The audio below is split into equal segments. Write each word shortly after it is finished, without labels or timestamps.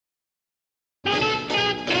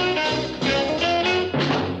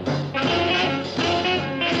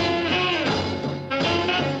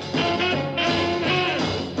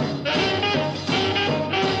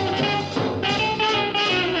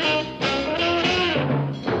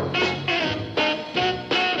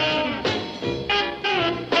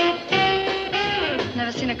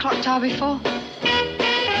cocktail before?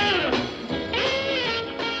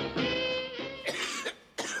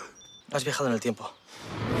 Has viajado en el tiempo.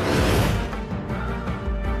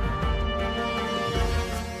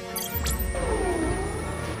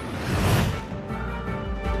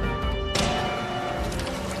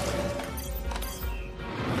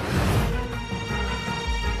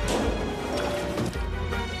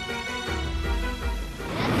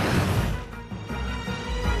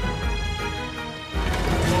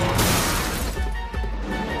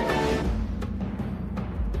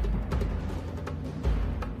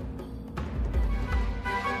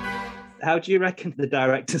 How do you reckon the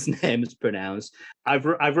director's name is pronounced? I've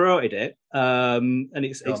wrote it, and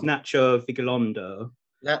it's Nacho Vigalondo.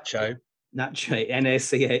 Nacho,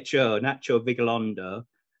 Nacho, Nacho Vigalondo.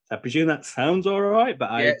 I presume that sounds all right, but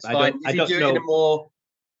I don't know.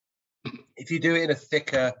 If you do it in a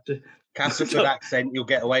thicker Castleford accent, you'll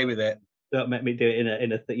get away with it. Don't make me do it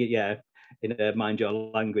in a mind your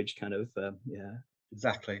language kind of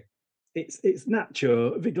Exactly. It's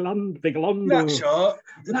Nacho Vigalondo.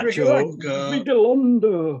 Nacho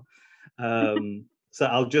Vigalondo. So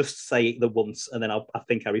I'll just say it the once, and then I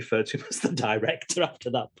think I refer to him as the director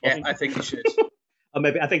after that point. Yeah, I think you should. Or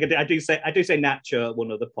maybe I think I do say Nacho at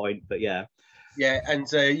one other point, but yeah. Yeah, and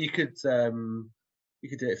you could do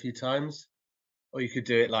it a few times, or you could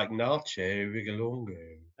do it like Nacho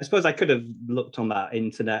Vigalondo. I suppose I could have looked on that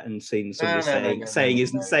internet and seen somebody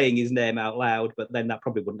saying his name out loud, but then that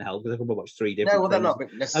probably wouldn't help because I could watch three different. No, well, they're not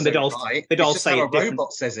necessarily right. They'd all say how it different. A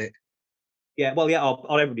robot says it. Yeah, well, yeah,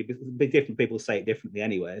 or everybody, different people say it differently,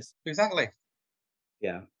 anyways. Exactly.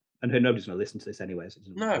 Yeah, and nobody's going to listen to this anyways. So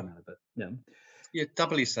no, matter, but no. You're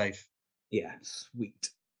doubly safe. Yeah, sweet.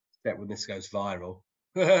 Except when this goes viral.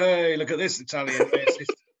 Hey, look at this Italian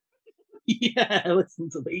racist. Yeah,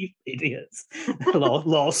 listen to these idiots.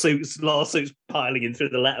 lawsuits piling in through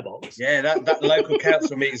the letterbox. Yeah, that local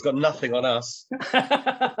council meeting's got nothing on us.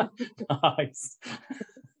 Nice.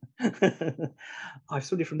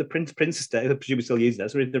 Somebody from the Prince Estate, I presume we still use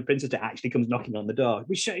that. So the Prince Estate actually comes knocking on the door.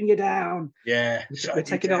 We're shutting you down. Yeah, we're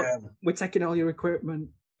taking all your equipment.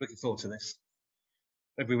 Looking forward to this.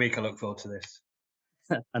 Every week I look forward to this.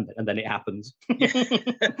 And then it happens. Yeah.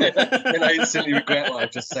 Then I instantly regret what I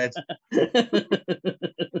just said.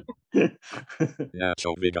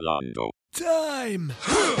 Nacho Vigalondo. Time!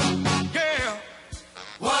 Yeah!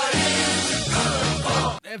 What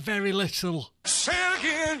is Very little. Say it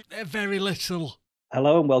again! Very little.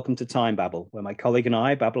 Hello and welcome to Time Babble, where my colleague and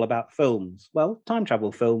I babble about films. Well, time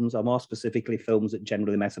travel films, or more specifically films that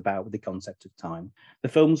generally mess about with the concept of time. The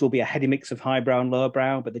films will be a heady mix of highbrow and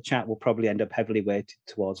lowbrow, but the chat will probably end up heavily weighted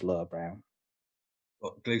towards lowbrow.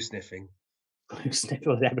 What, glue sniffing? Glue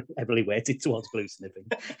sniffers, heavily weighted towards glue sniffing.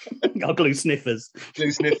 Or glue sniffers.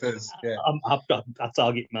 Glue sniffers, yeah. I've got a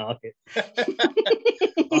target market.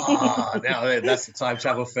 Now that's the time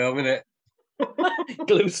travel film, isn't it?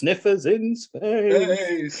 Glue sniffers in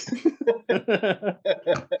space.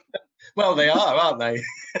 Well, they are, aren't they?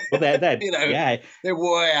 Well, they're they're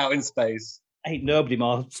way out in space. Ain't nobody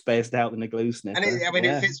more spaced out than a glue sniffer. And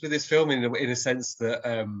it fits with this film in a sense that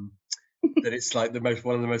that it's like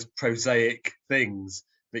one of the most prosaic things,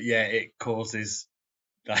 but yeah, it causes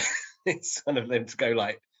it's kind of them to go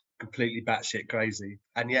like completely batshit crazy,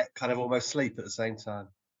 and yet kind of almost sleep at the same time.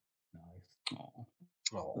 Nice.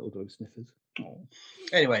 Oh, little glue sniffers. Oh.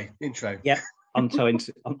 Anyway, intro. Yeah, onto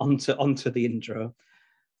the intro.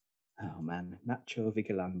 Oh man, Nacho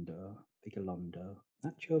Vigalondo.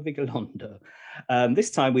 Nacho Vigalondo.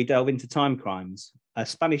 This time we delve into Timecrimes, a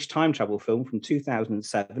Spanish time travel film from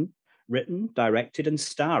 2007, written, directed, and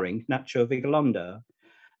starring Nacho Vigalondo.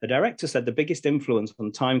 The director said the biggest influence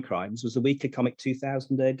on Timecrimes was the weekly comic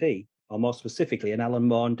 2000 AD, or more specifically, an Alan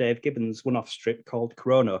Moore and Dave Gibbons one-off strip called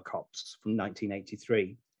Chrono Cops from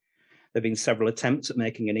 1983. There have been several attempts at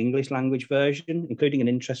making an English language version, including an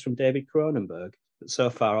interest from David Cronenberg, but so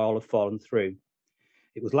far all have fallen through.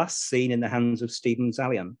 It was last seen in the hands of Stephen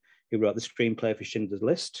Zalian, who wrote the screenplay for Schindler's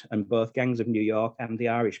List and both Gangs of New York and The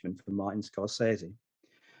Irishman for Martin Scorsese.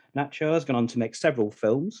 Nacho has gone on to make several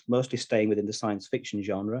films, mostly staying within the science fiction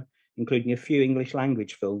genre, including a few English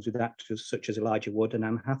language films with actors such as Elijah Wood and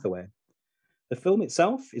Anne Hathaway. The film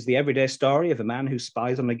itself is the everyday story of a man who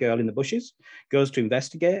spies on a girl in the bushes, goes to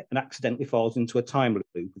investigate, and accidentally falls into a time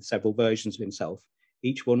loop with several versions of himself,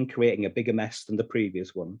 each one creating a bigger mess than the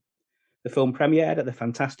previous one. The film premiered at the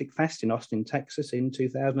Fantastic Fest in Austin, Texas in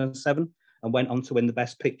 2007 and went on to win the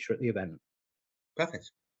Best Picture at the event.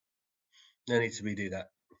 Perfect. No need to redo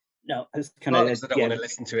that. No, it's kind of. I don't want to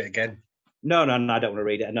listen to it again. No, I don't want to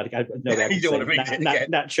read it. No, You don't want to read it again.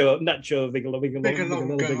 Nacho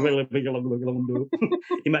Vigalondo.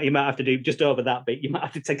 You might have to do just over that bit. You might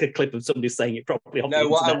have to take a clip of somebody saying it properly off the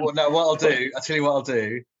internet. What I'll do. I'll tell you what I'll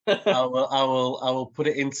do. I will put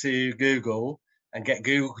it into Google and get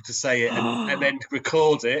Google to say it, and then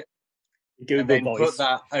record it, Google and then voice. put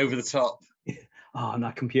that over the top. Oh, no,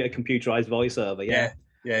 computerized voiceover.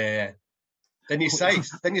 Yeah. Then you're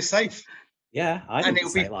safe. Yeah, I didn't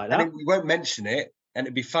say it like that. And we won't mention it, and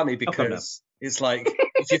it'd be funny because it's like,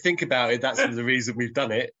 if you think about it, that's the reason we've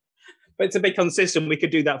done it. But to be consistent, we could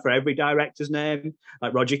do that for every director's name,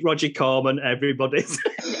 like Roger Corman. Everybody's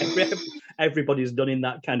done in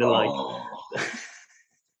that kind of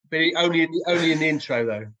But only in the intro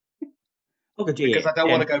though. Because I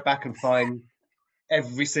don't want to go back and find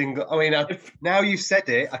every single. I mean, now you've said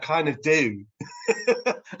it, I kind of do.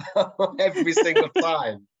 Every single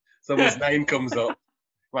time someone's name comes up,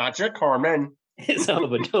 Roger Corman. It's all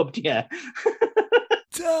overdubbed, yeah.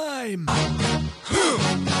 Time.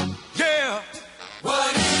 Yeah.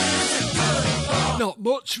 What is it good for? Not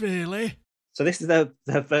much, really. So this is the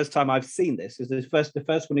first time I've seen this. It's the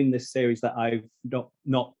first one in this series that I've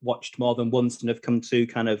not watched more than once and have come to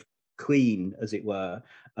kind of clean, as it were.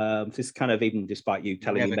 This kind of, even despite you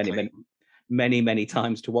telling me many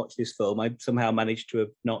times to watch this film, I somehow managed to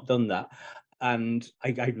have not done that. And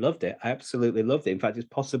I loved it. I absolutely loved it. In fact, it's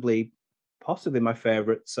possibly my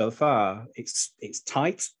favorite so far. It's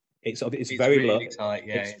tight. It's very really low. Tight,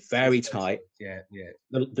 yeah. It's very tight. Yeah.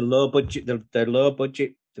 The low budget, the low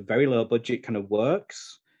budget, the very low budget kind of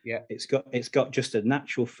works. Yeah. It's got just a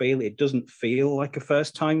natural feel. It doesn't feel like a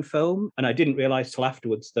first time film. And I didn't realize till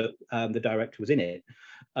afterwards that the director was in it.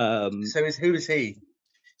 So who is he?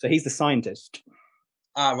 So he's the scientist.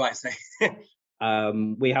 Ah, right. So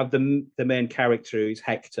we have the main character who's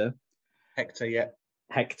Hector. Hector, yeah.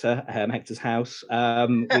 Hector's house.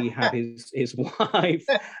 We have his wife.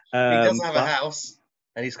 He does have a house,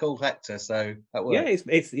 and he's called Hector, so that works.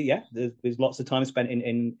 Yeah, there's lots of time spent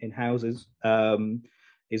in houses.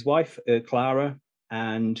 His wife, Clara,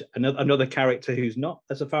 and another character who's not,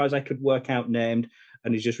 as far as I could work out, named,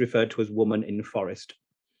 and is just referred to as Woman in Forest.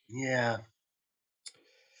 Yeah.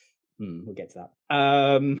 We'll get to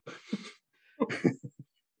that.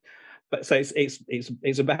 But so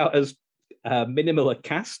it's about as minimal a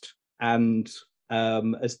cast and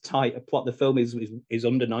as tight a plot. The film is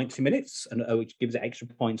under 90 minutes, and which gives it extra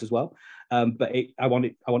points as well. But I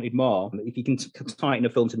wanted more. If you can tighten a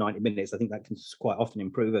film to 90 minutes, I think that can quite often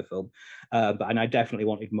improve a film. And I definitely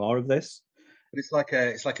wanted more of this. But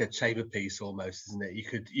it's like a chamber piece almost, isn't it? You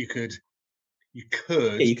could you could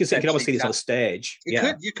obviously see this on stage.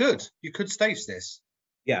 You could stage this.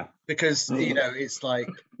 Yeah, because it's like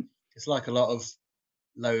a lot of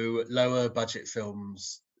lower budget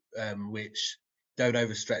films which don't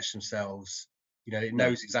overstretch themselves. It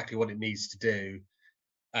knows exactly what it needs to do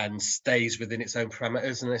and stays within its own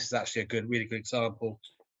parameters. And this is actually a really good example.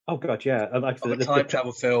 Oh god, yeah, like the time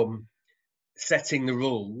travel film setting the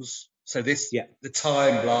rules. So the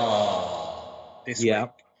time blah this week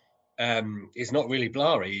is not really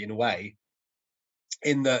blurry in a way,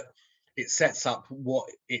 in that it sets up what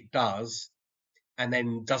it does and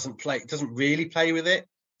then doesn't really play with it.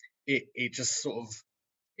 It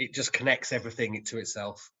just connects everything to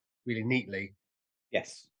itself really neatly.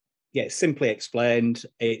 Yes. Yeah, it's simply explained.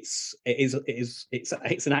 It's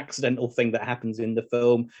an accidental thing that happens in the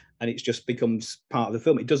film, and it just becomes part of the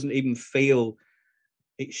film. It doesn't even feel.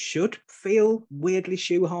 It should feel weirdly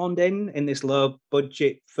shoehorned in this low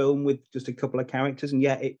budget film with just a couple of characters, and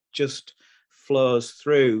yet it just flows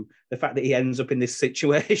through. The fact that he ends up in this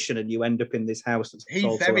situation and you end up in this house that's he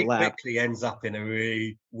very quickly ends up in a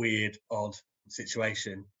really weird, odd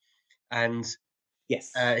situation, and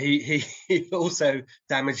yes, he also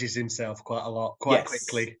damages himself quite a lot,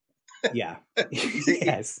 quickly. Yeah,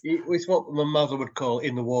 yes, it's what my mother would call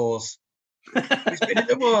in the wars. He's been in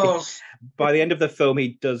the wars. By the end of the film,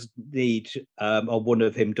 he does need, or one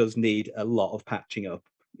of him does need a lot of patching up.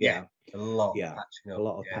 Yeah, a lot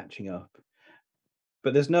of patching up.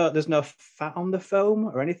 But there's no fat on the film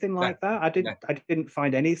or anything like that. I didn't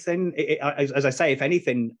find anything. As I say, if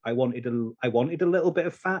anything, I wanted a little bit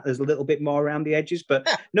of fat. There's a little bit more around the edges, but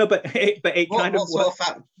no. But it kind of. What sort of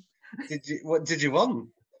fat what did you want?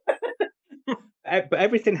 But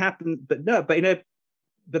everything happened. But no.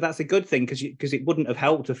 But that's a good thing because it wouldn't have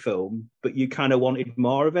helped a film. But you kind of wanted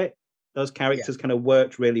more of it. Those characters kind of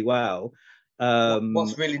worked really well.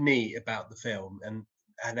 What's really neat about the film and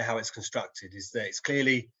how it's constructed is that it's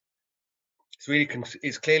clearly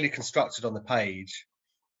constructed on the page,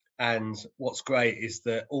 and what's great is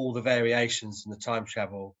that all the variations in the time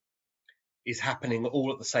travel is happening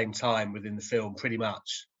all at the same time within the film, pretty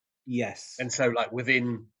much. Yes. And so, like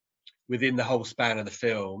within the whole span of the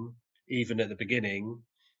film, even at the beginning,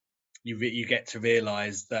 you get to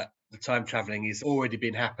realise that the time travelling has already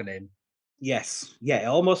been happening. Yes. Yeah. It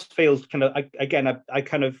almost feels kind of.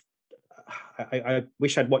 I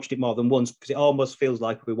wish I'd watched it more than once, because it almost feels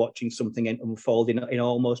like we're watching something unfold in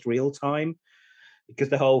almost real time, because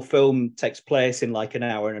the whole film takes place in like an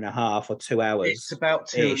hour and a half or 2 hours. It's about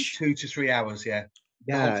 2 to 3 hours, yeah.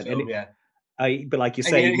 The whole film, but like you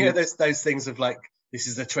and say, you know, there's those things of like, this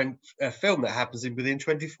is a film that happens within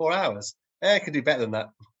 24 hours. It could do better than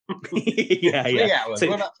that. 3 hours.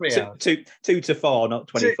 What about 3 hours? 2 to 4, not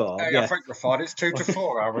 24. I think you're fine. It's 2 to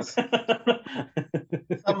 4 hours.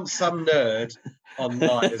 some nerd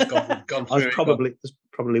online has gone through it. It's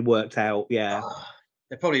probably worked out. Yeah.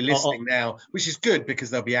 They're probably listening now, which is good because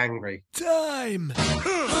they'll be angry. Time.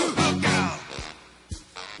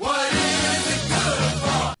 What is it good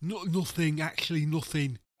for? Nothing, actually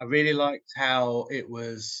nothing. I really liked how it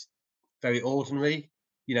was very ordinary.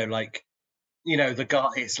 You know, like, you know, the guy,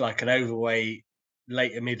 it's like an overweight,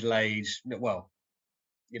 later middle age. Well,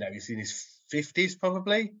 you know, he's in his 50s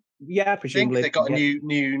probably. Yeah, presumably. I think they got a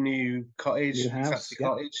new cottage, new house, fancy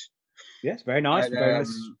cottage. Yes, very nice. And, very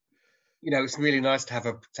nice. You know, it's really nice to have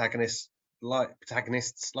a protagonists like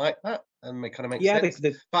that, and it kind of makes sense.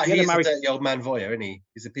 But he's a dirty old man voyeur, isn't he?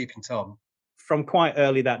 He's a peeping Tom. From quite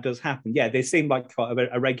early, that does happen. Yeah, they seem like quite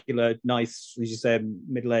a regular, nice, as you say,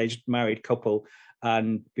 middle-aged married couple.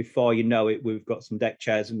 And before you know it, we've got some deck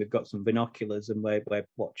chairs and we've got some binoculars, and we're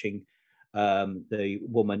watching the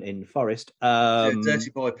woman in the forest.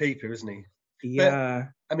 Dirty boy peeper, isn't he? Yeah.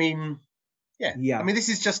 But, I mean, yeah. I mean, this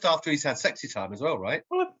is just after he's had sexy time as well, right?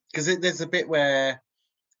 Because there's a bit where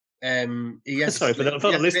he has. Sorry for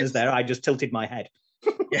the listeners there. I just tilted my head.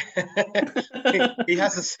 Yeah, he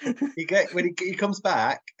has when he comes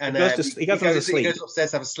back and he goes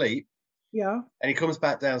upstairs to have a sleep. Yeah, and he comes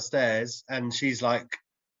back downstairs and she's like,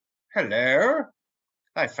 "Hello,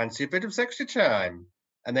 I fancy a bit of sexy time."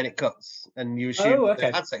 And then it cuts, and you assume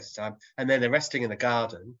they had sexy time, and then they're resting in the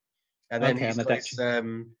garden, and then he's got his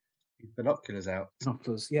binoculars out.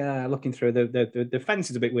 Binoculars, yeah, looking through the fence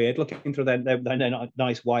is a bit weird. Looking through their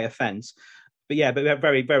nice wire fence, but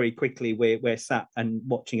very very quickly we're sat and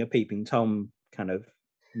watching a peeping Tom kind of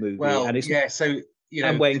movie. Well, and so you know,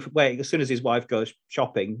 I'm waiting as soon as his wife goes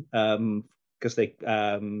shopping, because they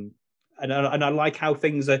and I like how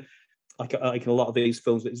things are like in a lot of these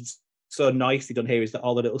films. It's so nicely done here is that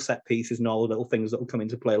all the little set pieces and all the little things that will come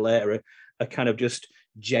into play later are kind of just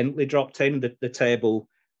gently dropped in. The table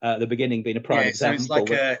at the beginning being a prime example. So it's like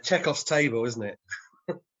a Chekhov's table, isn't it?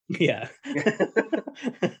 Yeah.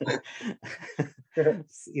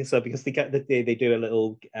 So because they do a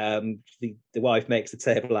little the wife makes the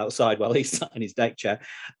table outside while he's sat in his deck chair.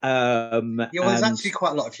 There's actually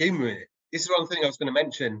quite a lot of humour in it. This is one thing I was going to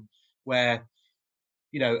mention, where,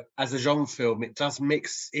 you know, as a genre film, it does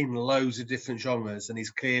mix in loads of different genres, and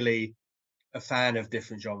he's clearly a fan of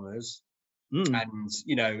different genres. And,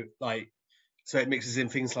 you know, like, so it mixes in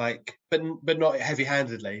things like, but not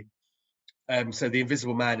heavy-handedly. So The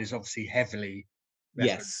Invisible Man is obviously heavily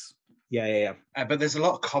referenced. Yes. Yeah. But there's a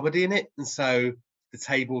lot of comedy in it, and so the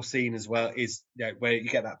table scene as well is, you know, where you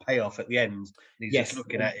get that payoff at the end, and he's just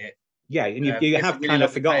looking at it. Yeah, and you have really kind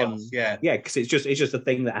of forgotten. Yeah, because it's just a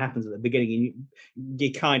thing that happens at the beginning, and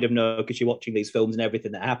you kind of know, because you're watching these films, and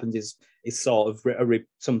everything that happens is sort of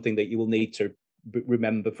something that you will need to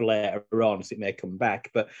remember for later on, so it may come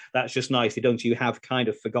back. But that's just nice, don't you? You have kind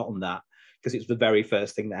of forgotten that, because it's the very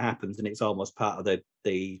first thing that happens, and it's almost part of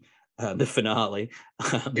the finale.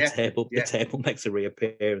 The table makes a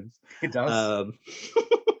reappearance. It does.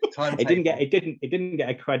 It didn't get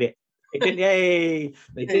a credit. It didn't. Yay!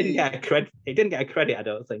 It didn't get a credit. It didn't get a credit, I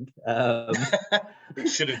don't think. It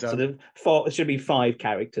should have done. So it should be 5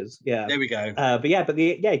 characters. Yeah. There we go.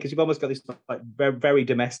 Because you've almost got this like very, very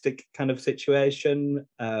domestic kind of situation.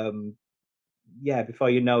 Before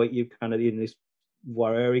you know it, you've kind of in this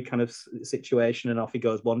warrior kind of situation, and off he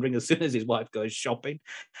goes wandering as soon as his wife goes shopping.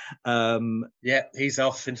 He's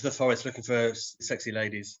off into the forest looking for sexy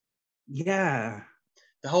ladies. Yeah.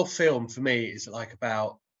 The whole film for me is like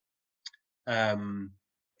about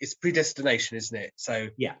it's predestination, isn't it? So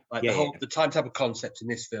the time travel concept in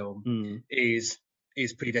this film is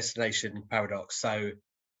predestination paradox. So,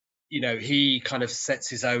 you know, he kind of sets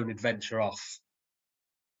his own adventure off.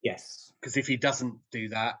 Yes. Because if he doesn't do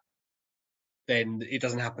that, then it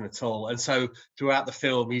doesn't happen at all. And so throughout the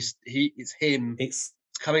film, it's him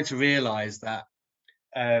coming to realise that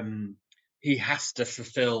he has to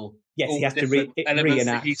fulfill he has to reenact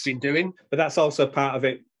that he's been doing. But that's also part of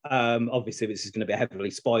it obviously this is going to be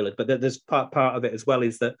heavily spoiled, but there's part of it as well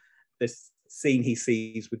is that this scene he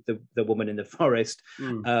sees with the woman in the forest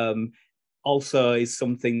also is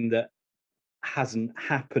something that hasn't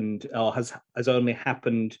happened or has only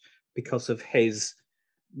happened because of his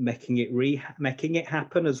making it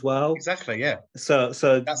happen as well. Exactly, yeah. So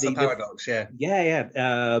that's the paradox, yeah.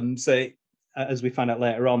 So as we find out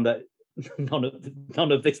later on that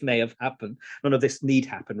none of this may have happened, none of this need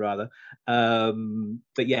happen rather.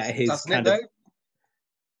 But yeah, his doesn't kind it, of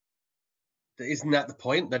though? Isn't that the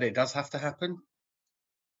point, that it does have to happen?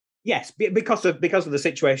 Yes, because of the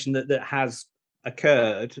situation that has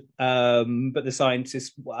occurred. But the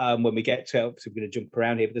scientists, when we get to it, so we're going to jump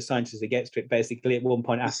around here, but the scientist that gets to it basically at one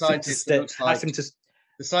point asks him to. The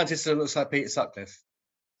scientist that looks like Peter Sutcliffe.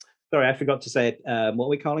 Sorry, I forgot to say it. What are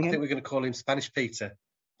we calling him? I think we're going to call him Spanish Peter.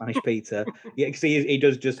 Spanish Peter. Yeah, because he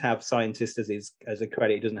does just have scientist as a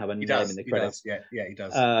credit. He doesn't have a name in the credits. Yeah, he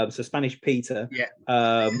does. So Spanish Peter.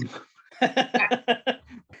 Yeah.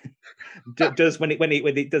 Does when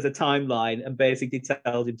he does a timeline and basically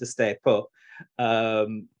tells him to stay put.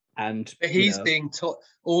 And but he's being taught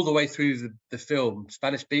all the way through the film.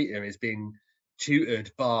 Spanish Peter is being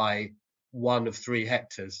tutored by one of 3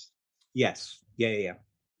 Hectors. Yes. Yeah.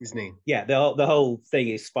 Isn't he? Yeah, the whole thing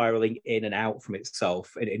is spiraling in and out from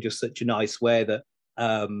itself in just such a nice way that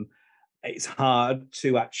it's hard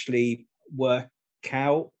to actually work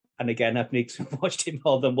out. And again, I've need to have watched it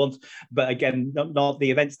more than once. But again, not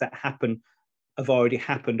the events that happen have already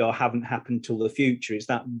happened or haven't happened till the future. It's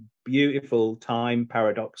that beautiful time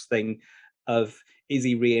paradox thing of, is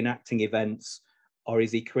he reenacting events or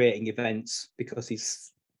is he creating events because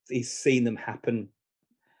he's seen them happen?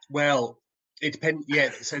 Well, it depends.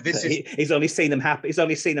 Yeah. So this is he's only seen them happen. He's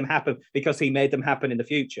only seen them happen because he made them happen in the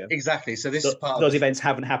future. Exactly. So this is part those events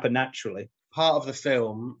haven't happened naturally. Part of the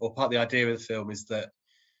film, or part of the idea of the film, is that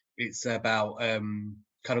it's about kind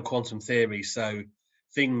of quantum theory. So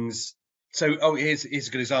things. So here's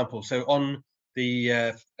a good example. So on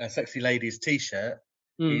the Sexy Ladies T-shirt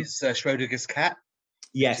is Schrodinger's cat.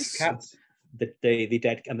 Yes. Cat. The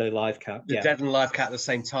dead and the live cat. The dead and live cat at the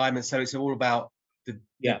same time, and so it's all about the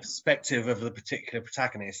perspective of the particular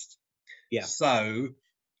protagonist. Yeah. So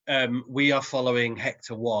we are following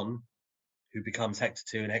Hector 1, who becomes Hector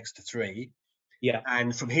 2 and Hector 3. Yeah.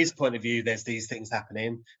 And from his point of view, there's these things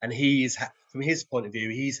happening, and from his point of view,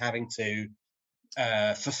 he's having to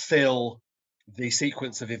fulfill the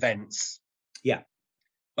sequence of events. Yeah.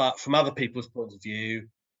 But from other people's point of view,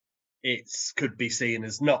 it could be seen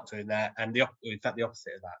as not doing that, and in fact the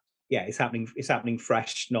opposite of that. Yeah, it's happening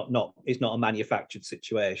fresh, not it's not a manufactured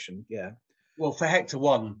situation. Yeah. Well, for Hector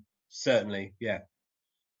 1, certainly, yeah.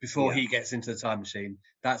 Before he gets into the time machine,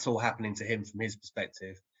 that's all happening to him from his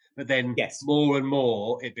perspective. But then more and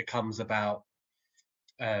more it becomes about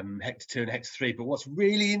Hector 2 and Hector 3. But what's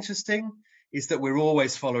really interesting is that we're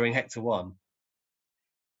always following Hector 1.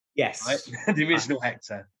 Yes. Right? The original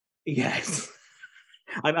Hector. Yes.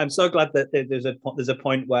 I'm so glad that there's a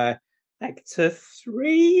point where Hector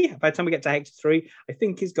 3, by the time we get to Hector 3, I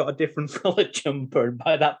think he's got a different coloured jumper. And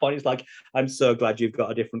by that point, it's like, I'm so glad you've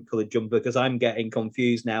got a different coloured jumper because I'm getting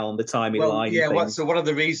confused now on the timing line. Yeah, so one of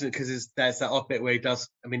the reasons, because there's that off bit where he does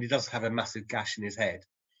have a massive gash in his head,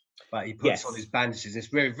 but he puts on his bandages. It's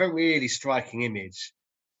very, very really striking image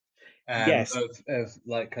of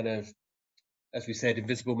like kind of, as we said,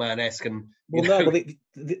 Invisible Man-esque. And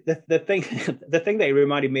the thing that he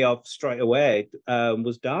reminded me of straight away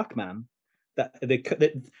was Darkman. That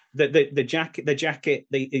the jacket,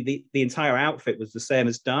 the entire outfit was the same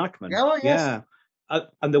as Darkman. Oh, yes. Yeah,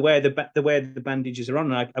 and the way the bandages are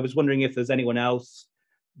on. And I was wondering if there's anyone else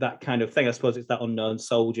that kind of thing. I suppose it's that unknown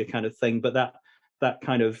soldier kind of thing, but that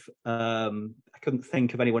kind of I couldn't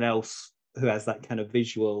think of anyone else who has that kind of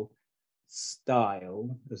visual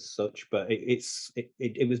style as such, but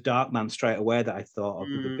it was Darkman straight away that I thought of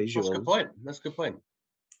with the visuals. That's a good point.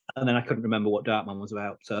 And then I couldn't remember what Darkman was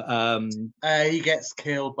about. So he gets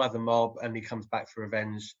killed by the mob and he comes back for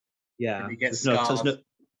revenge. Yeah, and he gets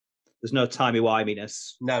there's no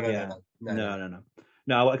timey-wiminess. No.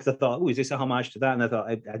 No, because I thought, is this a homage to that? And I thought,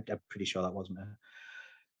 I'm pretty sure that wasn't.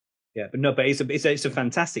 Yeah, but it's a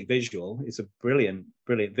fantastic visual. It's a brilliant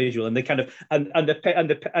visual, and the kind of and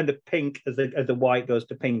the pink as the white goes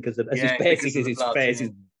to pink as his face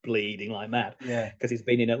is bleeding like mad. Yeah, because he's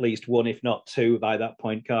been in at least one, if not two, by that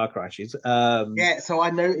point, car crashes. So I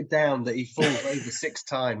noted down that he falls over 6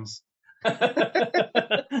 times.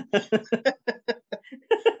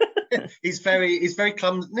 He's very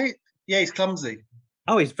clumsy. Yeah, he's clumsy.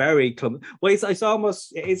 Oh, he's very clumsy. Well, it's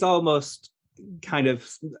almost kind of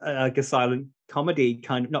like a silent comedy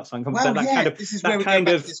kind of, not slang comedy, Well, but that yeah, kind of, this is that where we kind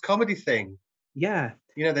go back of, to this comedy thing. yeah.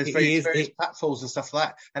 You know, there's He various is- platforms and stuff like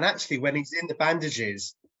that. And actually, when he's in the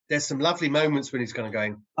bandages, there's some lovely moments when he's kind of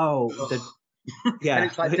going, yeah. and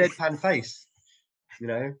it's like deadpan face, you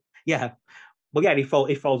know? Yeah. Well, yeah, he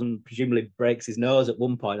falls and presumably breaks his nose at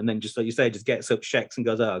one point, and then just like you say, just gets up, shakes, and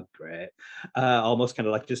goes, "Oh, great!" Almost kind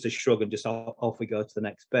of like just a shrug, and just off we go to the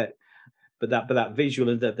next bit. But that visual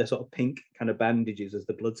and the sort of pink kind of bandages as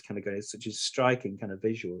the blood's kind of going, it's such a striking kind of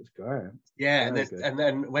visual. It's great. Yeah, Very good. and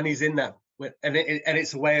then when he's in that, and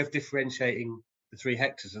it's a way of differentiating the three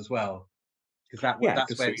Hectors as well, because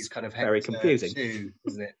that's where he's kind of Hector very confusing, 2,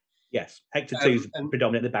 isn't it? Yes, Hector 2 is and-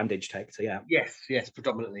 predominantly the bandaged Hector. Yeah. Yes,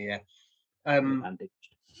 predominantly, yeah. Bandaged.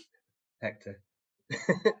 Hector.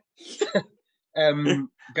 Going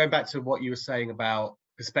back to what you were saying about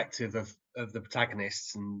perspective of the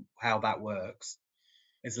protagonists and how that works,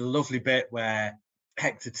 there's a lovely bit where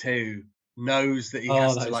Hector 2 knows that he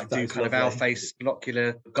has to like do kind of our face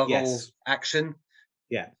binocular goggle action,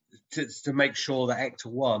 to make sure that Hector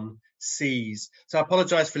 1 sees. So I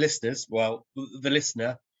apologise for listeners. Well, the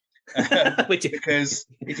listener. Because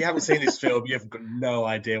if you haven't seen this film, you've got no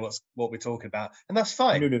idea what we're talking about, and that's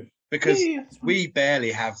fine. No. Because we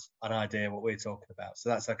barely have an idea what we're talking about, so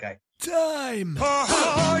that's okay. Time!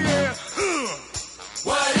 Oh, yeah.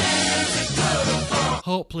 What is it good for?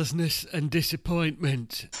 Hopelessness and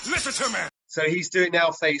disappointment. Listen to me. So he's doing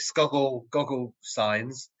now face goggle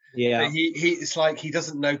signs. Yeah. But he it's like he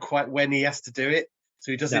doesn't know quite when he has to do it,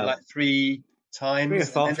 so he does it like 3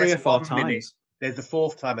 times. 3 or 4 times. There's the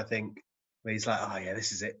 4th time, I think, where he's like, "Oh yeah,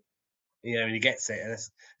 this is it," you know, and he gets it, and there's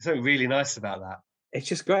something really nice about that. It's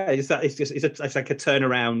just great. It's like a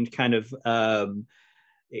turnaround kind of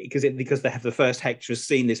because they have the first Hector has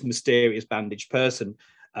seen this mysterious bandaged person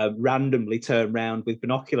randomly turn round with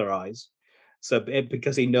binocular eyes. So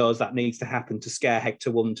because he knows that needs to happen to scare Hector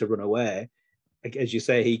 1 to run away, as you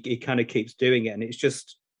say, he kind of keeps doing it, and it's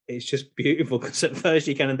just beautiful. Because at first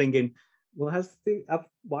you're kind of thinking, well,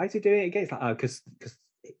 why is he doing it again? It's like, because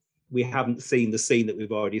we haven't seen the scene that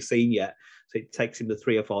we've already seen yet. So it takes him the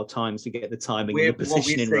 3 or 4 times to get the timing and the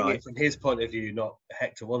positioning right. From his point of view, not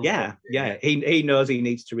Hector 1. Yeah. He knows he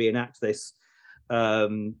needs to reenact this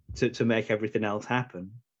to make everything else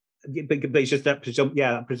happen. But it's just that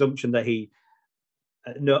presumption that he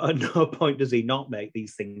at no point does he not make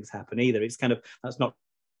these things happen either. It's kind of, that's not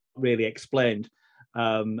really explained.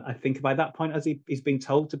 I think by that point, as he's been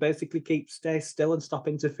told to basically stay still and stop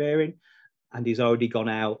interfering, and he's already gone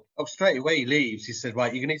out. Oh, straight away he leaves. He said,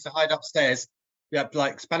 "Right, you're gonna need to hide upstairs." Yeah,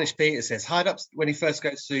 like Spanish Peter says, hide up when he first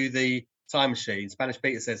goes through the time machine. Spanish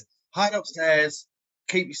Peter says, "Hide upstairs,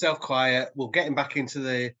 keep yourself quiet. We'll get him back into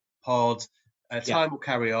the pod. Time will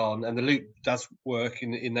carry on," and the loop does work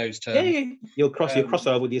in those terms. Yeah. You'll cross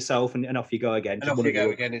over with yourself, and off you go again. And off you go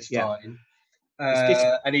again. It's fine.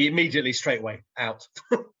 And he immediately straight away out.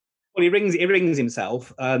 Well, he rings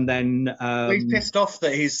himself, and then he's pissed off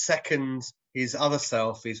that his other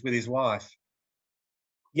self is with his wife.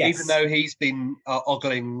 Yes. Even though he's been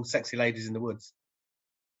ogling sexy ladies in the woods.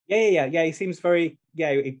 Yeah. He seems very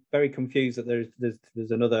confused that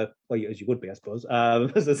there's another. Well, as you would be, I suppose.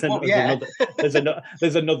 There's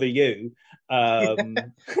another you. Well,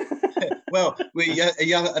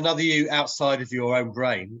 another you outside of your own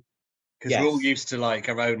brain, because we're all used to like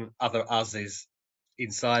our own other uses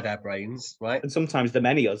inside our brains, right? And sometimes the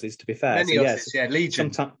many uses, to be fair. Many uses,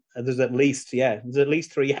 legion. Sometimes there's at least 3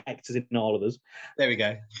 Hectors in all of us. There we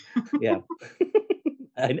go. Yeah.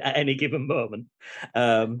 At any given moment.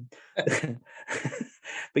 But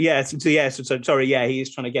yeah, so sorry, he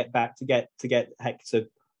is trying to get back to get Hector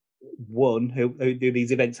 1, who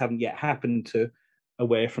these events haven't yet happened to,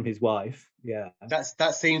 away from his wife. Yeah.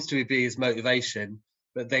 That seems to be his motivation,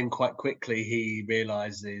 but then quite quickly he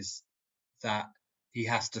realizes that he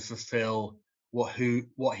has to fulfill what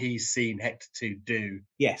he's seen Hector 2 do.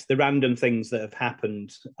 Yes, the random things that have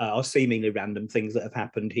happened, or seemingly random things that have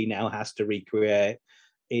happened, he now has to recreate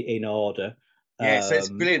in order. Yeah, so it's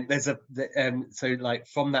brilliant. There's so like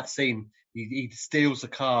from that scene, he steals a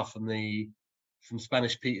car from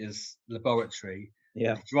Spanish Peter's laboratory.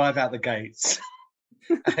 Yeah, drive out the gates,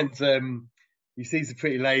 and he sees a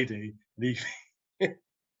pretty lady, and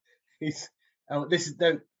this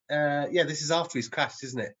is after he's crashed,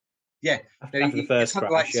 isn't it? Yeah, after the first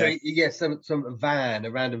crash. Right, yeah. So a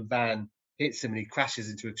random van hits him, and he crashes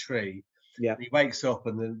into a tree. Yeah, and he wakes up,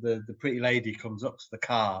 and the pretty lady comes up to the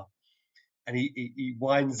car, and he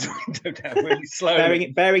winds the window down really slowly.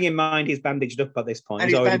 Bearing in mind he's bandaged up at this point. And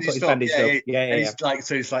he's already put his bandage up. Yeah. He's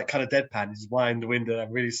like kind of deadpan. He's winding the window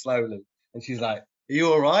down really slowly, and she's like, "Are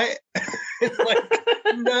you all right?"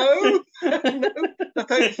 No, no, I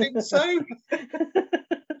don't think so.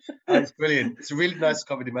 Oh, it's brilliant. It's a really nice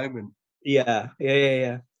comedy moment. Yeah.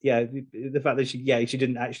 The fact that she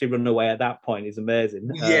didn't actually run away at that point is amazing.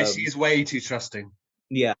 Yeah, she is way too trusting.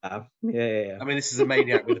 Yeah. I mean, this is a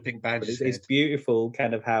maniac with a pink But bandage it's head. beautiful,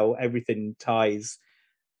 kind of how everything ties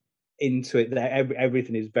into it.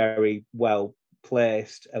 Everything is very well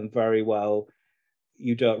placed and very well.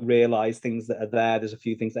 You don't realise things that are there. There's a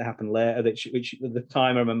few things that happen later which at the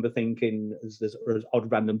time I remember thinking there's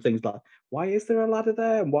odd random things like, why is there a ladder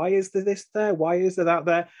there? And why is there this there? Why is there that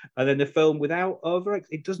there? And then the film, without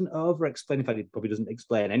it doesn't over explain. In fact, it probably doesn't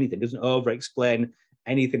explain anything. It doesn't over explain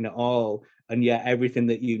anything at all. And yet everything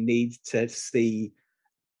that you need to see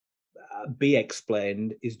be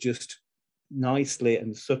explained is just nicely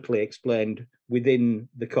and subtly explained within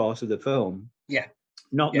the course of the film. Yeah.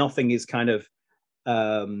 Nothing is kind of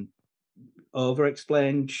over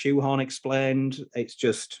explained, shoehorn explained. It's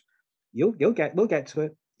just we'll get to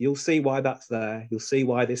it. You'll see why that's there. You'll see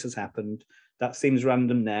why this has happened. That seems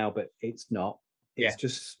random now, but it's not. It's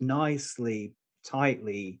just nicely,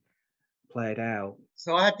 tightly played out.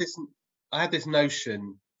 So I had this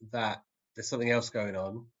notion that there's something else going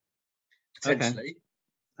on, potentially.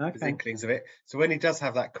 There's inklings of it. So when he does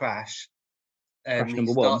have that crash,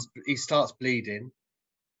 he starts bleeding.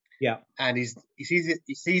 Yeah, and he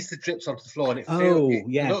sees the drips onto the floor, and it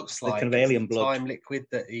looks like kind of alien blood. Time liquid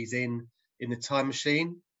that he's in the time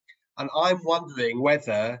machine. And I'm wondering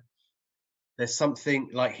whether there's something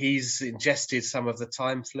like he's ingested some of the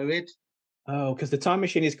time fluid. Oh, because the time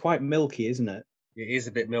machine is quite milky, isn't it? It is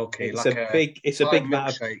a bit milky. It's like a big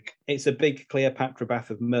milkshake. It's a big Cleopatra bath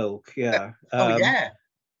of milk. Yeah. Yeah,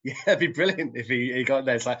 it'd be brilliant if he got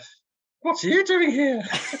there. It's like, what are you doing here?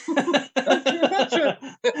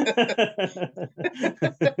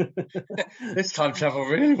 This time travel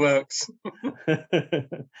really works.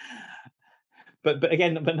 But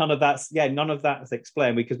none of that's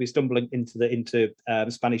explained because we stumble into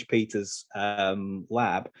Spanish Peter's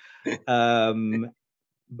lab.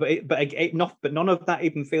 But none of that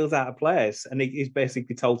even feels out of place, and he's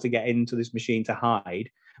basically told to get into this machine to hide,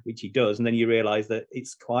 which he does, and then you realise that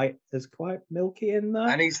there's quite milky in there,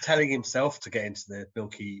 and he's telling himself to get into the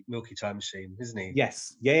milky time machine, isn't he?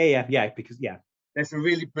 Yes, yeah, because there's a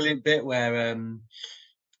really brilliant bit where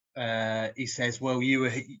he says, "Well, you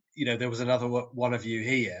were, there was another one of you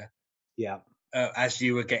here, as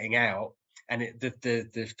you were getting out," and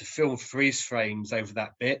the film freeze frames over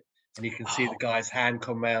that bit. And you can see the guy's hand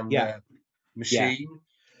come round the machine.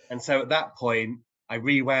 And so at that point, I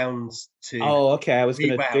rewound to... Oh, okay, I was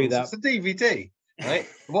going to do that. It's a DVD, right?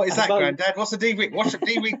 What is that, Grandad? What's a DVD? What's a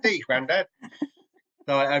DVD, Grandad?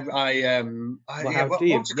 So what do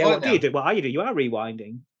you do? What are you doing? You are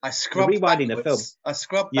rewinding. I scrubbed rewinding backwards. The film. I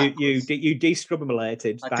scrubbed backwards. You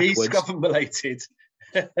de-scrubbulated backwards. I de-scrubbulated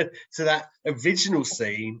to that original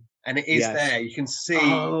scene. And it is there. You can see.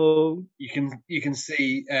 Oh. You can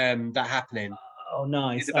see that happening. Oh,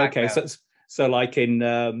 nice. Okay, so like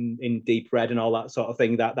in Deep Red and all that sort of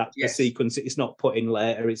thing. That's the sequence. It's not put in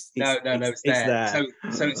later. It's there.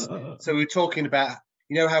 So we're talking about.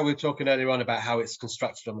 You know how we were talking earlier on about how it's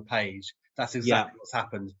constructed on the page. That's exactly what's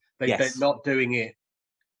happened. They're not doing it.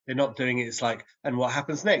 They're not doing it. It's like, and what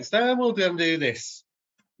happens next? We'll do this.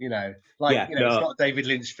 It's not a David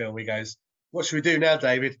Lynch film. He goes, what should we do now,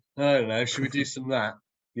 David? I don't know. Should we do some of that?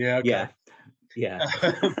 Yeah, okay. Yeah.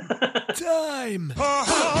 Time!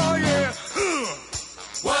 Oh, yeah.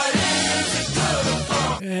 What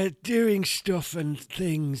is it? Doing stuff and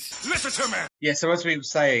things. Listen to me. Yeah, so as we were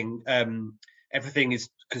saying, everything is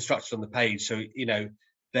constructed on the page. So,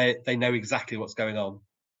 they know exactly what's going on.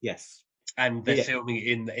 Yes. And they're filming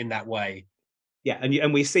it in that way. Yeah,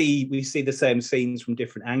 and we see the same scenes from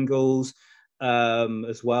different angles.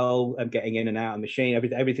 As well, getting in and out of the machine.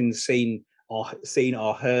 Everything's seen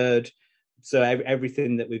or heard. So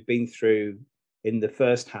everything that we've been through in the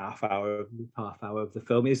first half hour of the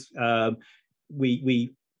film is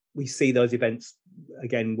we see those events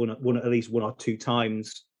again at least one or two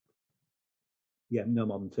times. Yeah, no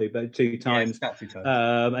more than two, but two times. Yes, 2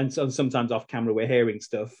 times. And so sometimes off camera we're hearing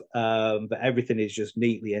stuff, but everything is just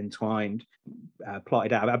neatly entwined,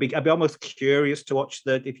 plotted out. I'd be almost curious to watch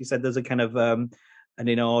if you said there's a kind of an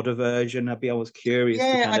in order version. I'd be almost curious.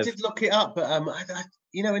 Yeah, I did look it up, but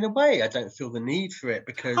in a way, I don't feel the need for it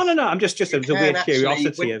because. Oh no, I'm just a weird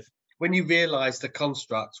curiosity of when you realise the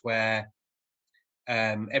construct where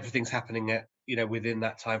everything's happening at within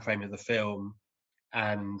that time frame of the film,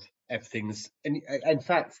 and everything's in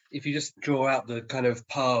fact, if you just draw out the kind of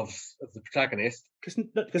paths of the protagonist, because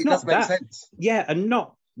not that sense. Yeah, and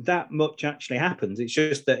not that much actually happens. It's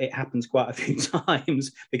just that it happens quite a few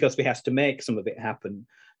times because we has to make some of it happen.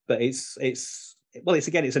 But it's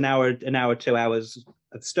an hour, 2 hours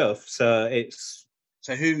of stuff. So it's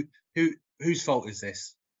So whose fault is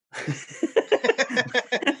this?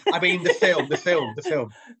 I mean, the film.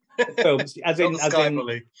 films, as in Sky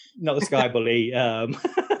Bully. not the Sky Bully. God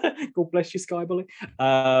bless you, Sky Bully.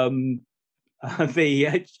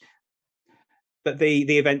 But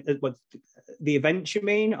the event, what the event you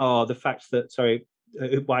mean, or the fact that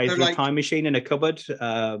why is So, there like, a time machine in a cupboard?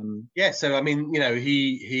 Yeah, so I mean,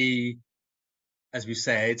 he, as we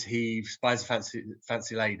said, he spies a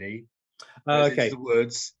fancy lady. Goes into the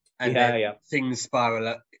woods, and then things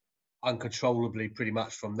spiral uncontrollably pretty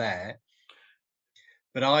much from there.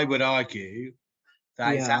 But I would argue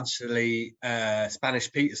that it's actually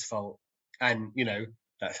Spanish Peter's fault, and that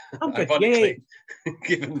ironically,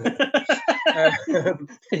 given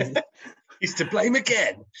that he's to blame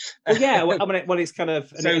again. Well, it's kind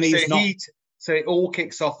of so it all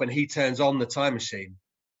kicks off when he turns on the time machine.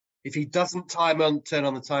 If he doesn't turn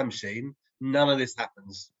on the time machine, none of this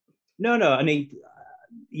happens. No, and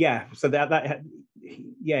so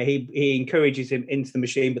he encourages him into the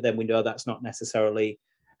machine, but then we know that's not necessarily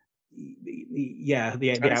the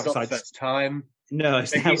outside. Not the first time. No,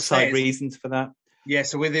 it's the outside reasons for that. Yeah,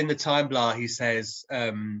 so within the time bar, he says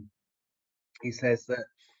that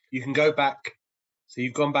you can go back. So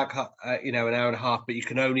you've gone back, an hour and a half, but you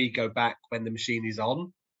can only go back when the machine is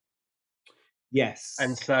on. Yes.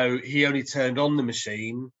 And so he only turned on the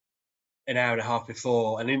machine an hour and a half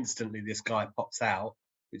before, and instantly this guy pops out,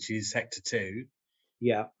 which is Hector 2.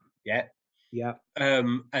 Yeah. Yeah. Yeah.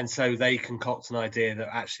 And so they concoct an idea that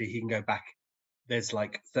actually he can go back. There's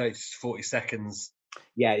like 30 to 40 seconds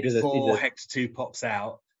before Hector 2 pops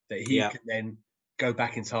out that he can then go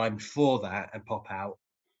back in time before that and pop out.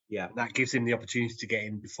 Yeah. And that gives him the opportunity to get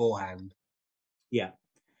in beforehand. Yeah.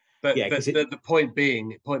 But the point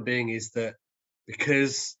being is that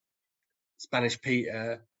because Spanish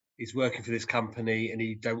Peter is working for this company and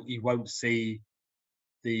he won't see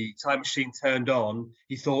the time machine turned on,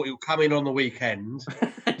 he thought he'll come in on the weekend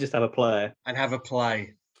just have a play.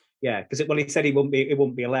 Yeah, because he said it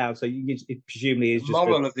wouldn't be allowed, so it presumably is just. The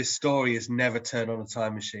moral of this story is never turn on a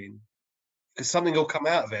time machine because something will come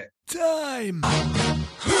out of it. Time.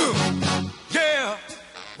 Yeah.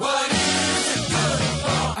 What is it good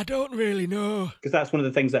for? I don't really know. Because that's one of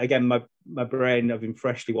the things that, again, my brain, having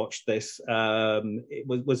freshly watched this, it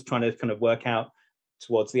was trying to kind of work out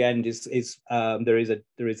towards the end. Is there is a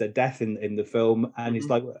death in the film, and it's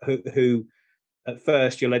like who at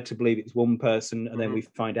first you're led to believe it's one person, and then we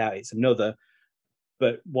find out it's another.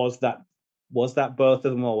 But was that both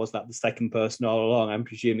of them, or was that the second person all along? I'm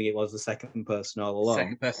presuming it was the second person all along.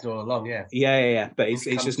 Second person all along, yeah. Yeah. But it's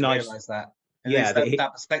just nice. Realize that. And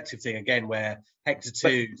that perspective thing again, where Hector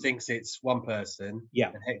 2 thinks it's one person,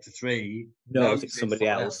 and Hector 3 knows it's somebody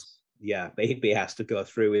else. Yeah, but he has to go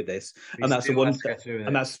through with this, and that's the one.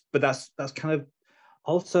 That's kind of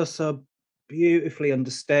also so beautifully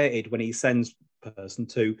understated when he sends person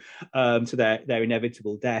to their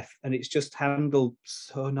inevitable death, and it's just handled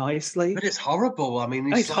so nicely. But it's horrible. I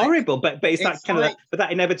mean, it's horrible, but it's that kind of but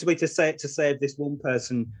that inevitably to save this one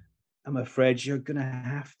person. I'm afraid you're gonna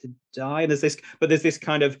have to die. And there's this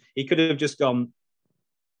kind of, he could have just gone,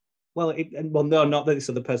 no, not that this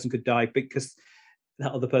other person could die, because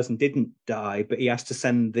that other person didn't die, but he has to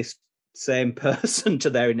send this same person to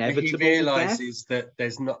their inevitable death. He realizes that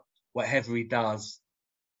there's not, whatever he does.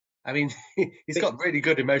 I mean, he's got really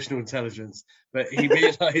good emotional intelligence, but he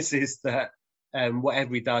realizes that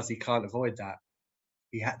whatever he does, he can't avoid that.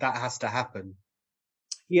 That has to happen.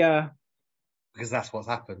 Yeah. Because that's what's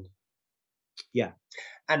happened. Yeah.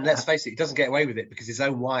 And let's face it, he doesn't get away with it because his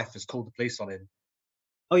own wife has called the police on him.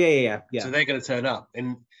 Oh, yeah. So they're going to turn up.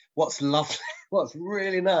 And what's lovely, what's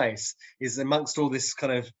really nice is amongst all this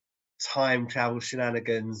kind of time travel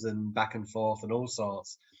shenanigans and back and forth and all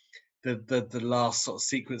sorts, the last sort of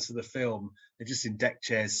sequence of the film, they're just in deck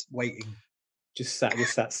chairs waiting. Just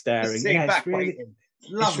sat staring. Back waiting.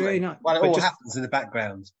 It's lovely. It's really nice. While it all happens in the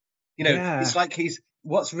background. It's like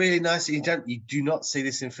what's really nice, you do not see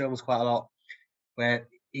this in films quite a lot, where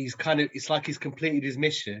it's like he's completed his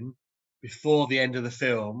mission before the end of the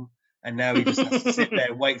film, and now he just has to sit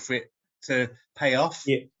there and wait for it to pay off.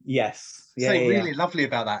 Yes. Something really lovely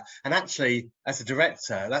about that. And actually, as a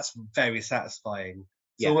director, that's very satisfying.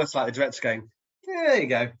 It's almost like the director going, there you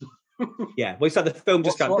go. Yeah. Well, it's like the film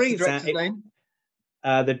just got breathes out. Name?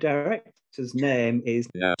 The director's name is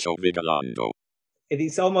Nacho Vigalondo.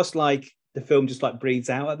 It's almost like the film just like breathes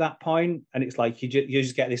out at that point, and it's like you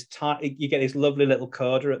just get this lovely little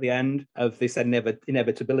coda at the end of this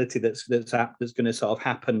inevitability that's going to sort of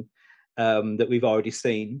happen, that we've already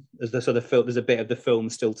seen. As the sort of film, there's a bit of the film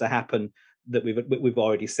still to happen that we've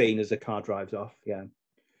already seen as the car drives off. Yeah,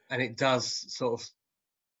 and it does sort of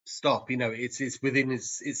stop. You know, it's within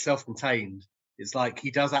it's self-contained. It's like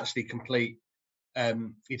he does actually complete.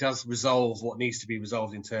 He does resolve what needs to be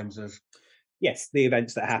resolved in terms of yes, the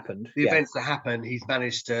events that happened. Events that happen, he's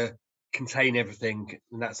managed to contain everything,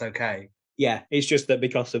 and that's okay. Yeah, it's just that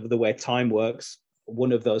because of the way time works,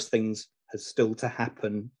 one of those things has still to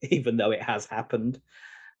happen, even though it has happened.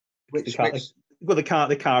 The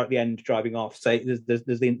car at the end driving off. So there's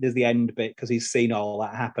the end bit because he's seen all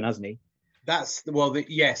that happen, hasn't he? That's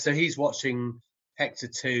So he's watching Hector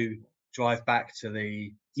 2 drive back to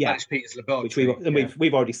the Spanish Peter's laboratory, which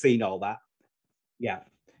we've already seen all that.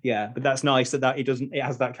 Yeah, but that's nice that it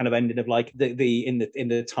has that kind of ending of like in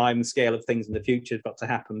the time scale of things in the future has got to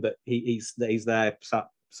happen, but he's there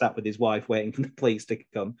sat with his wife waiting for the police to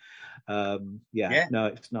come. No,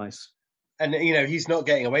 it's nice. And he's not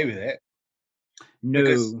getting away with it. No,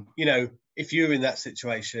 because, if you're in that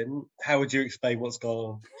situation, how would you explain what's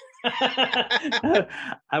gone on?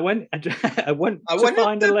 I went to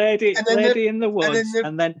find a lady in the woods,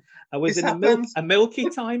 and then I was in a Milky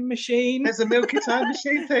time machine. There's a Milky time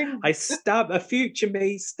machine thing. A future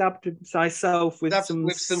me stabbed myself with some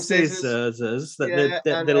scissors.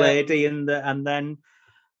 The lady and then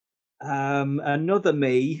another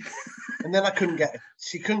me. And then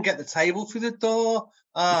she couldn't get the table through the door.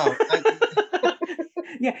 Oh.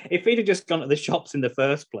 Yeah, if he'd have just gone to the shops in the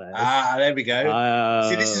first place. There we go.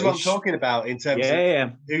 See, this is what I'm talking about in terms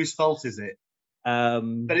of whose fault is it?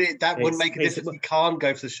 But that wouldn't make a difference. He can't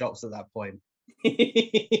go to the shops at that point.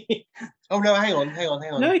 Oh no! Hang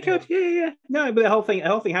on. No, he could. Yeah. No, but the whole thing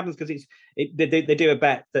happens because they do a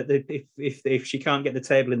bet that if she can't get the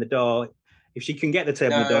table in the door, if she can get the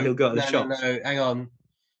table in the door, he'll go to the shops. No, hang on.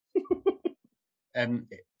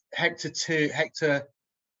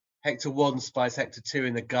 Hector 1 spies Hector 2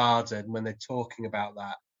 in the garden when they're talking about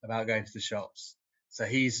going to the shops. So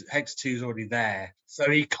Hector 2's already there.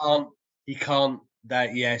 So he can't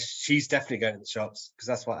she's definitely going to the shops because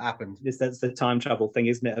that's what happened. That's the time travel thing,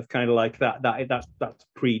 isn't it? Of kind of like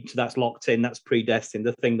that's locked in, that's predestined.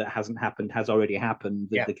 The thing that hasn't happened has already happened.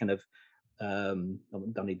 The kind of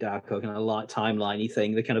Donnie Darko kind of like timeliney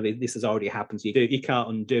thing. The kind of this has already happened. So you can't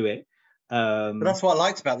undo it. But that's what I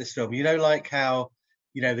liked about this film. Like how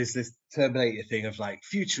there's this Terminator thing of like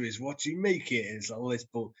future is what you make it. It's like all this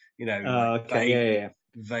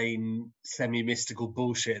vain semi-mystical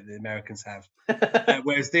bullshit that the Americans have.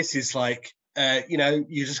 Whereas this is like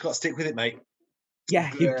you just got to stick with it, mate.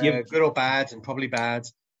 Yeah, good or bad, and probably bad.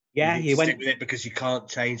 Yeah, you stick with it because you can't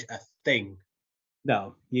change a thing.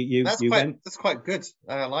 No, that's quite good.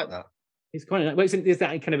 I like that. It's quite. Is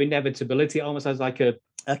that kind of inevitability? It almost has like a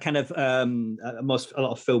kind of a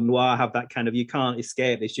lot of film noir have that kind of you can't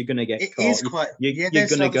escape this. You're going to get caught. It is quite.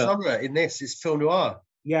 There's another genre in this. It's film noir.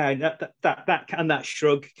 Yeah, that and that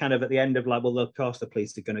shrug kind of at the end of like, well, of course the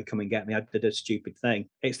police are going to come and get me. I did a stupid thing.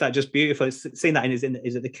 It's that just beautiful. It's seen that is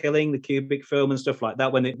it The Killing, the Kubrick film and stuff like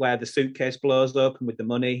that where the suitcase blows up and with the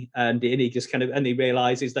money and he just kind of and he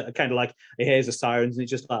realizes that kind of like he hears the sirens and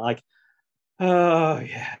it's just like oh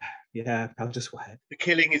yeah, I'll just wait. The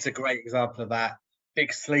Killing is a great example of that.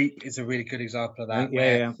 Big Sleep is a really good example of that.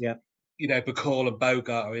 Yeah. Bacall and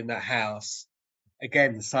Bogart are in that house.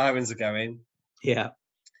 Again, the sirens are going. Yeah.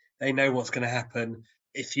 They know what's going to happen.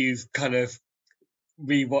 If you've kind of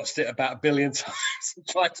rewatched it about a billion times and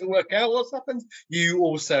tried to work out what's happened, you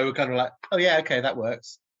also are kind of like, oh yeah, okay, that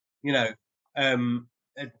works. And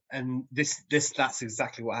that's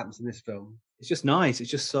exactly what happens in this film. It's just nice.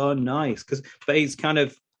 It's just so nice but he kind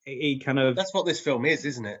of that's what this film is,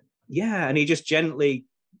 isn't it? Yeah, and he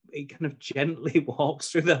kind of gently walks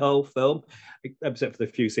through the whole film, except for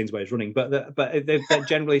the few scenes where he's running. But they're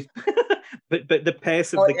generally, but the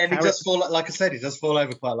pace of the and he does fall, like I said, he does fall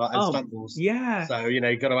over quite a lot and stunt balls. Yeah, so you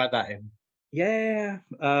got to add that in. Yeah,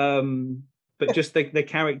 but just the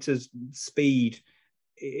character's speed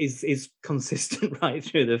is consistent right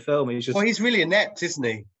through the film. He's really inept, isn't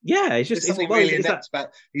he? Yeah, it's just something really inept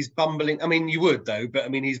about. He's bumbling. I mean, you would though, but I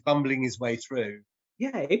mean, he's bumbling his way through.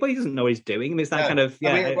 Yeah, but he doesn't know what he's doing. I mean, it's that kind of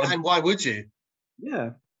and why would you?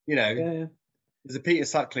 Yeah, there's a Peter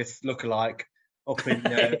Sutcliffe lookalike up in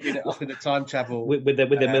up in the time travel with the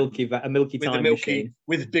Milky vat, a Milky time machine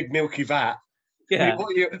with a big Milky vat. Yeah,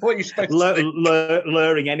 what are you supposed to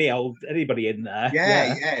luring anybody in there?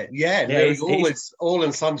 Yeah. Luring all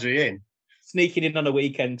and sundry in. sneaking in on a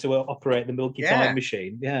weekend to operate the Milky Yeah. time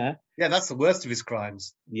machine. Yeah. Yeah, that's the worst of his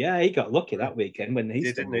crimes. Yeah, he got lucky that weekend when he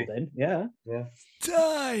Did, didn't stumbled in. Yeah. Yeah.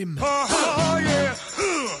 Time. Oh, yeah.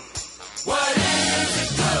 What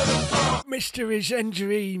is it? Mysteries and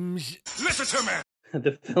dreams. Listen to me.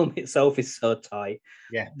 The film itself is so tight.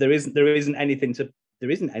 Yeah. There isn't anything to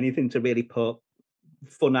really put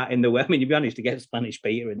fun at in the way. I mean, you managed to get Spanish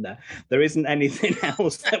Peter in there. There isn't anything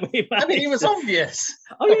else that we managed. I mean, it was obvious.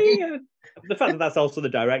 Oh yeah. The fact that that's also the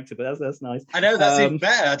director, but that's nice. I know, that's even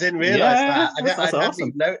better. I didn't realise that. I that's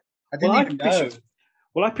awesome. didn't even know.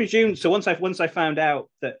 Well, I presume so. Once I found out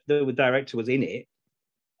that the director was in it,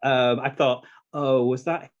 I thought, oh, was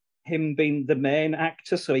that him being the main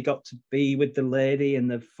actor? So he got to be with the lady in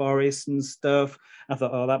the forest and stuff. I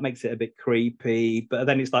thought, oh, that makes it a bit creepy. But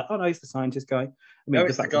then it's like, oh no, he's the scientist guy. I mean, No,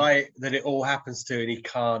 it's the guy that it all happens to, and he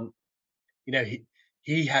can't. You know,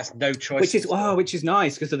 he has no choice. Which is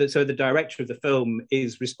nice because the director of the film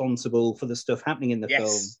is responsible for the stuff happening in the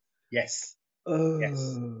film. Yes. Oh.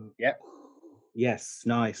 Yes. Yep. Yes.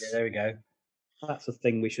 Nice. Yeah, there we go. That's a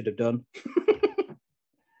thing we should have done.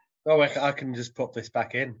 Oh, I can just put this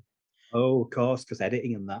back in. Oh, of course, because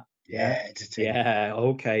editing and that. Yeah, editing. Yeah.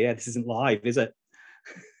 Okay. Yeah. This isn't live, is it?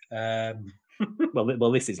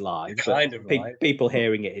 Well, this is live. Kind of live. People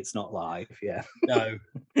hearing it, it's not live. Yeah. No.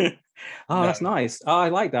 Oh, that's nice. Oh, I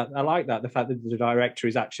like that. The fact that the director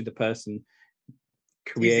is actually the person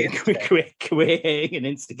creating and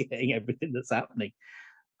instigating everything that's happening,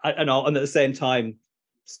 and at the same time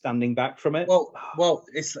standing back from it. Well,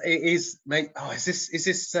 it is, mate. Oh, is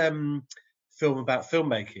this film about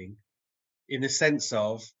filmmaking? In the sense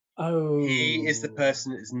of, he is the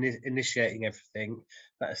person that's initiating everything,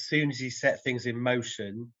 but as soon as he set things in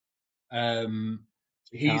motion,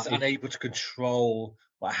 he's unable to control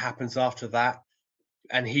what happens after that,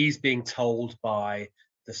 and he's being told by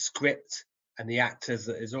the script and the actors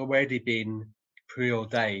that has already been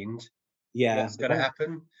preordained what's going to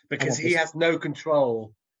happen, because he has no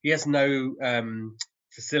control. He has no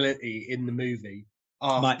facility in the movie.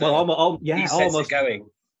 Almost going.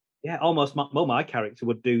 Yeah, almost. My character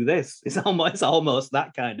would do this. It's almost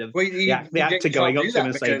that kind of the actor going up to him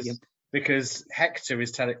and saying, because Hector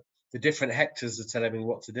is telling the different Hectors are telling him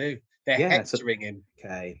what to do. They're hectoring him.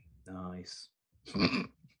 Okay, nice.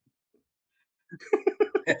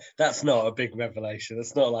 That's not a big revelation.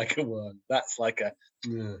 That's not like a one. That's like a.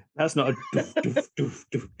 That's not a.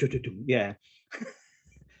 Yeah.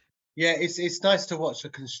 Yeah, it's nice to watch the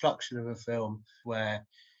construction of a film where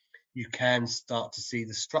you can start to see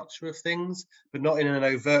the structure of things, but not in an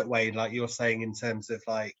overt way, like you're saying, in terms of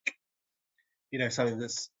like, something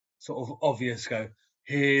that's sort of obvious. Go,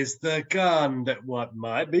 here's the gun that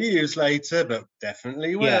might be used later, but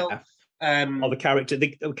definitely will. Yeah. Or the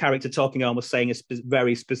character talking, almost saying a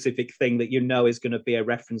very specific thing that is going to be a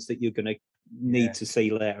reference that you're going to need to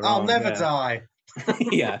see later on. I'll never die.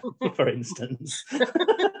 Yeah, for instance.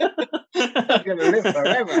 I'm going to live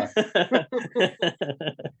forever.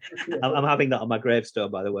 I'm having that on my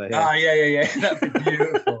gravestone, by the way. Yeah. That'd be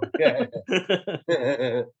beautiful. Yeah.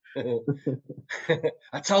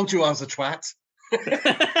 I told you I was a twat.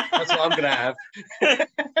 That's what I'm going to have.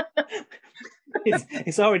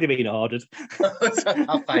 It's already been ordered.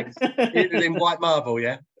 Oh, thanks. In white marble,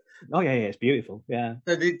 yeah? Oh, yeah, it's beautiful, yeah.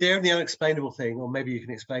 So the only unexplainable thing, or maybe you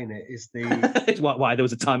can explain it, is it's why there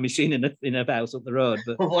was a time machine in a house up the road.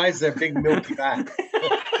 But why is there a big Milky van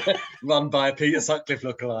run by a Peter Sutcliffe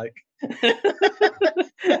lookalike?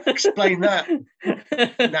 Explain that,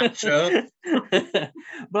 Nacho.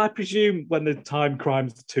 But I presume when the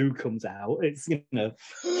Timecrimes 2 comes out, it's yeah,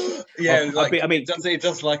 it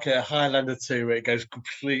does like a Highlander 2 where it goes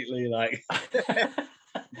completely like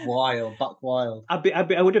buck wild.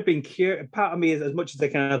 I would have been curious. Part of me is, as much as I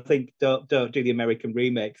kind of think, don't do the American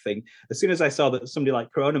remake thing. As soon as I saw that somebody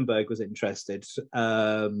like Cronenberg was interested,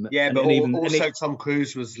 also Tom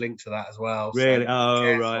Cruise was linked to that as well. Really?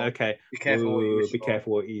 So right. Okay. Be careful what you wish for. Be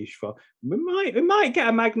careful what you wish for. We might get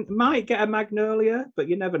a Magnolia, but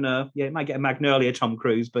you never know. Yeah, it might get a Magnolia Tom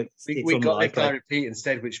Cruise, but we got Live Die Repeat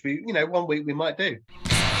instead, which we 1 week we might do.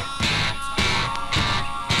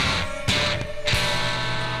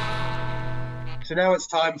 So now it's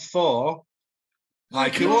time for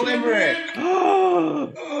Haiku or Limerick.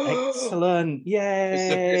 Oh, excellent!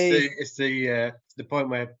 Yay! It's the point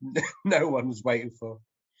where no one was waiting for.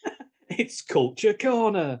 It's Culture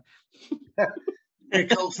Corner.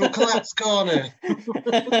 Cultural Collapse Corner.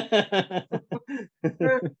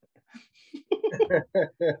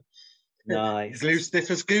 Nice. Glue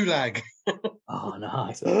stiff as gulag. Oh,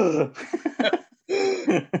 nice.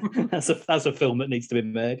 That's a film that needs to be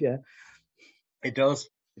made. Yeah. It does.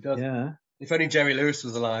 Yeah. If only Jerry Lewis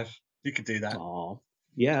was alive, he could do that. Oh,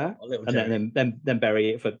 yeah. Oh, little And Jerry. then bury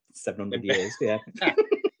it for 700 years. Yeah.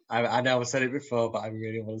 I know I've said it before, but I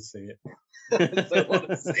really want to see it. I so want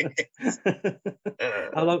to see it.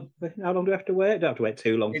 How long do we have to wait? Don't have to wait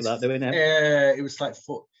too long for that, do we? Now? It was like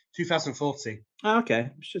 2040. Oh, okay.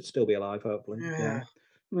 Should still be alive, hopefully. Yeah.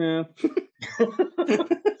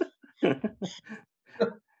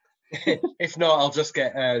 If not, I'll just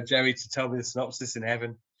get Jerry to tell me the synopsis in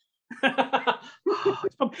heaven.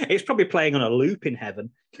 It's probably playing on a loop in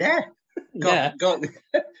heaven. Yeah. God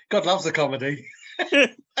loves a comedy.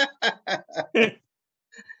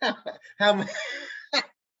 How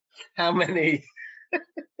many?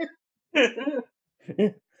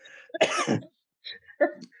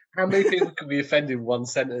 How many people can be offended in one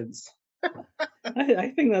sentence?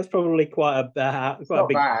 I think that's probably quite a big. Not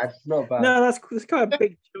bad. No, that's quite a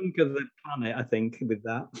big chunk of the planet. I think with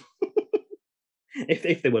that.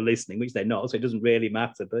 if they were listening, which they're not, so it doesn't really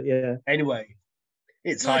matter. But yeah. Anyway,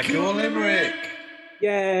 it's Haiku or Limerick.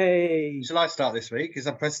 Yay! Shall I start this week? It's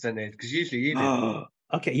unprecedented because usually you do.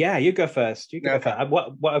 Okay, yeah, you go first. You go first.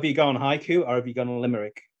 What have you gone, haiku, or have you gone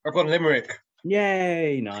Limerick? I've gone Limerick.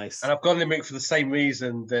 Yay, nice. And I've gone Limerick for the same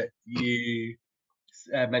reason that you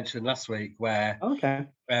mentioned last week, where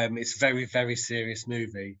it's a very, very serious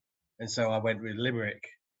movie, and so I went with Limerick.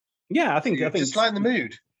 Yeah, I think just lighten the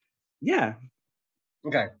mood. Yeah.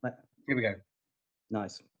 Okay, here we go.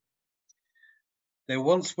 Nice. There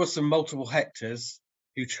once were some multiple Hectors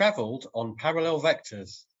who travelled on parallel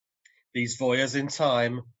vectors. These voyeurs in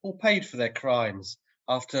time all paid for their crimes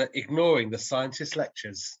after ignoring the scientist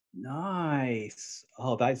lectures. Nice.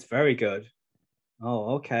 Oh, that's very good.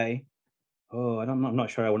 Oh, okay. Oh, I'm not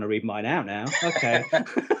sure I want to read mine out now. Okay.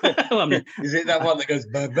 Is it that one that goes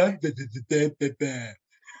ba ba ba ba ba ba?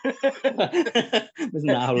 Isn't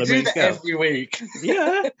that how you do that every week?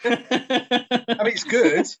 Yeah. I mean, it's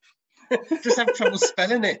good. Just have trouble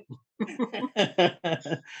spelling it.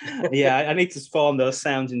 Yeah, I need to form those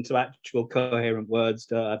sounds into actual coherent words,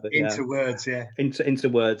 don't I? But into words, yeah. Into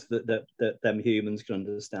words that them humans can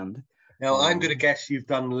understand. Now, I'm going to guess you've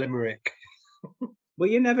done Limerick. Well,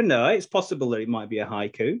 you never know. It's possible that it might be a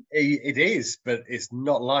haiku. It is, but it's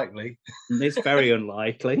not likely. It's very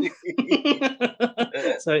unlikely.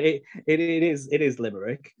 So it is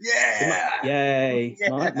Limerick. Yeah. Yay.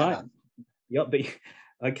 Yeah.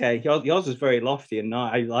 Okay, yours is very lofty, and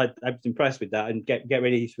I was impressed with that. And get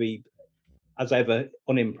ready to be, as ever,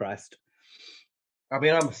 unimpressed. I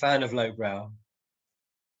mean, I'm a fan of lowbrow.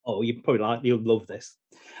 Oh, you'll love this.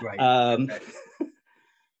 Right. Okay.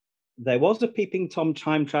 There was a peeping Tom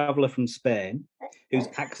time traveller from Spain whose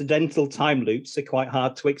accidental time loops are quite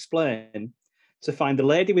hard to explain. To find the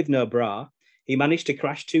lady with no bra, he managed to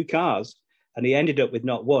crash 2 cars, and he ended up with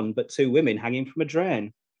not one but 2 women hanging from a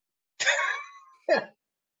drain.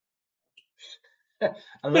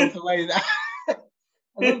 I love the way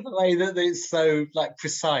that it's so like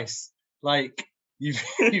precise. Like you've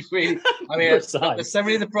really. I mean, there's so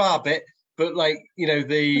many of the bra bit, but like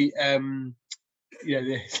the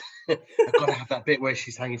I've got to have that bit where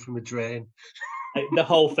she's hanging from a drain. The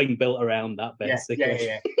whole thing built around that, basically.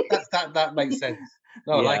 Yeah. That makes sense.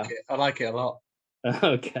 No, I like it. I like it a lot.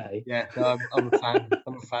 Okay. Yeah, no, I'm a fan.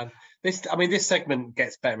 I'm a fan. This segment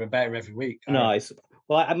gets better and better every week. Nice.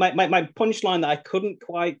 Well, my punchline that I couldn't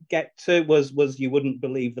quite get to was you wouldn't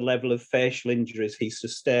believe the level of facial injuries he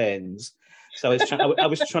sustains. So I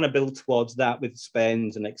was trying to build towards that with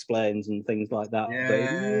spends and explains and things like that.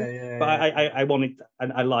 But I wanted,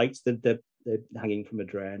 and I liked the hanging from a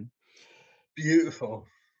drain. Beautiful.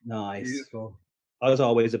 Nice. Beautiful. As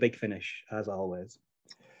always, a big finish, as always.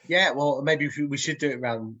 Yeah, well, maybe we should do it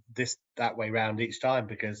that way round each time,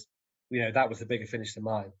 because that was a bigger finish than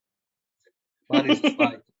mine. Mine is just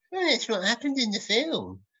like, it's what happened in the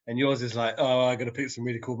film, and yours is like, oh, I got to pick some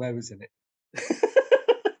really cool moments in it.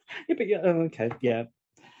 Okay, yeah.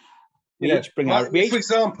 For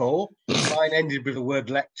example, mine ended with the word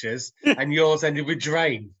lectures, and yours ended with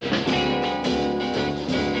drain.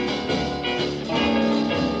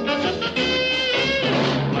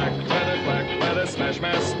 Smash,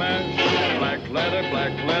 smash, smash. Black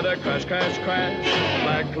letter, crash, crash,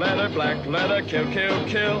 crash. Black letter, kill, kill,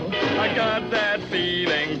 kill. I got that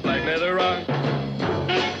feeling, black letter rock.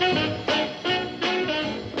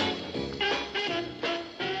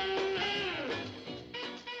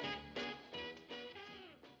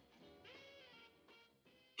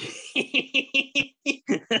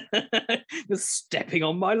 You're stepping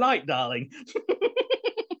on my light, darling.